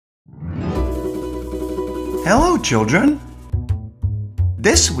Hello, children!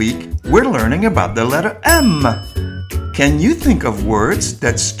 This week, we're learning about the letter M. Can you think of words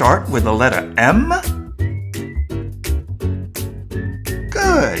that start with the letter M?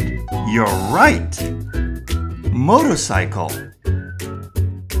 Good! You're right! Motorcycle.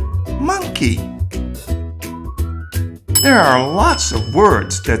 Monkey. There are lots of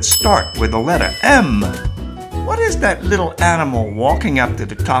words that start with the letter M. What is that little animal walking up to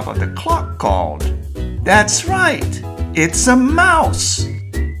the top of the clock called? That's right! It's a mouse!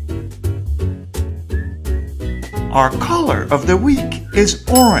 Our color of the week is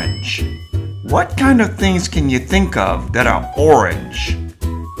orange. What kind of things can you think of that are orange?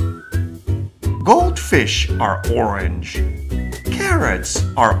 Goldfish are orange. Carrots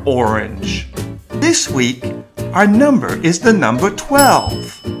are orange. This week, our number is the number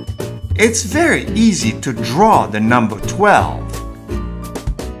 12. It's very easy to draw the number 12.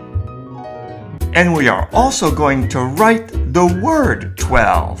 And we are also going to write the word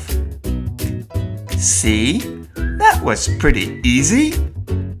 12. See? That was pretty easy.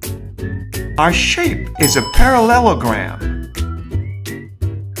 Our shape is a parallelogram.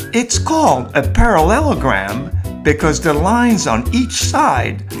 It's called a parallelogram because the lines on each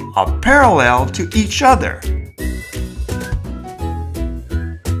side are parallel to each other.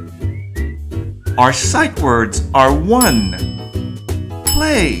 Our sight words are one,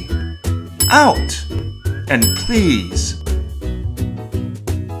 play, out, and please.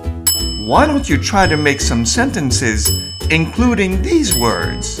 Why don't you try to make some sentences including these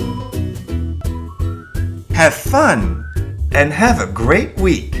words? Have fun and have a great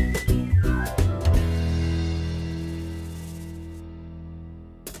week.